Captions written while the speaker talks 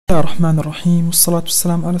الله الرحمن الرحيم، والصلاة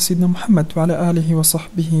والسلام على سيدنا محمد وعلى آله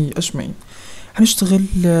وصحبه أجمعين. هنشتغل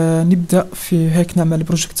نبدأ في هيك نعمل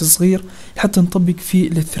بروجكت صغير حتى نطبق فيه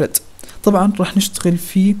الثريد. طبعا راح نشتغل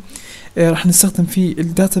فيه، راح نستخدم فيه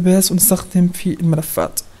الداتابيس ونستخدم فيه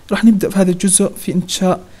الملفات. راح نبدأ في هذا الجزء في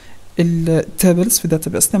إنشاء التابلز في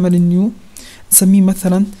داتابيس. نعمل النيو، نسميه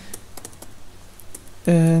مثلا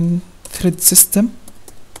thread system،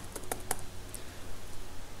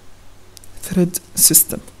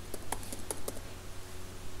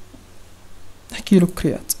 نحكي له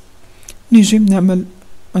create. نيجي نعمل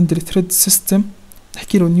عند الثريد سيستم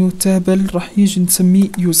نحكي له نيو تابل، راح يجي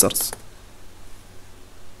نسميه users،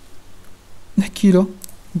 نحكي له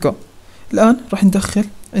go. الآن راح ندخل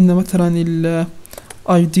عندنا مثلا ال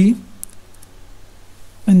ID،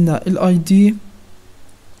 عندنا ال ID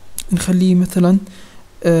نخليه مثلا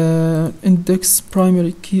index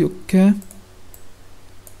primary key. اوكي،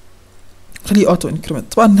 خليه auto increment.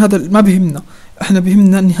 طبعا هذا ما بهمنا، احنا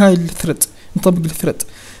بهمنا نهاية الثريد، نطبق الثريد.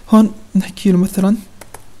 هون نحكي له مثلا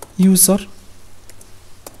user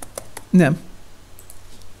name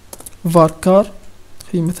varchar،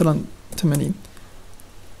 خليه مثلا 80.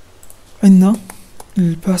 عندنا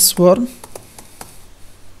الباسورد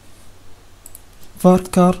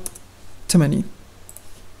varchar 80.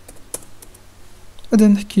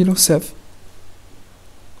 بعدين نحكي له save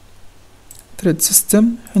thread system.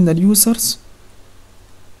 عندنا اليوزرز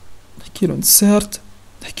نحكي له insert،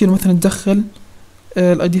 نحكي له مثلا ندخل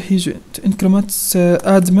الاي دي هيجي increment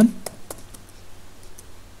admin.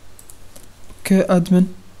 اوكي admin،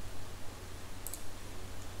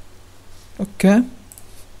 اوكي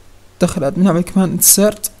دخل admin. نعمل كمان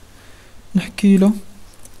insert، نحكي له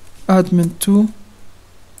admin 2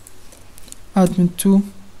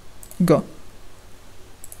 go.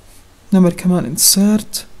 نعمل كمان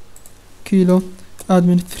insert كيلو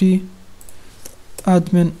admin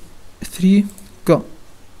 3 go.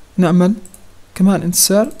 نعمل كمان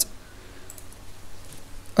insert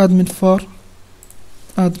admin 4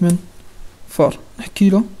 نحكي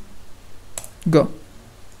له go.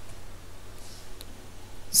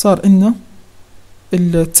 صار عندنا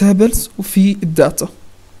التابلز وفي الداتا.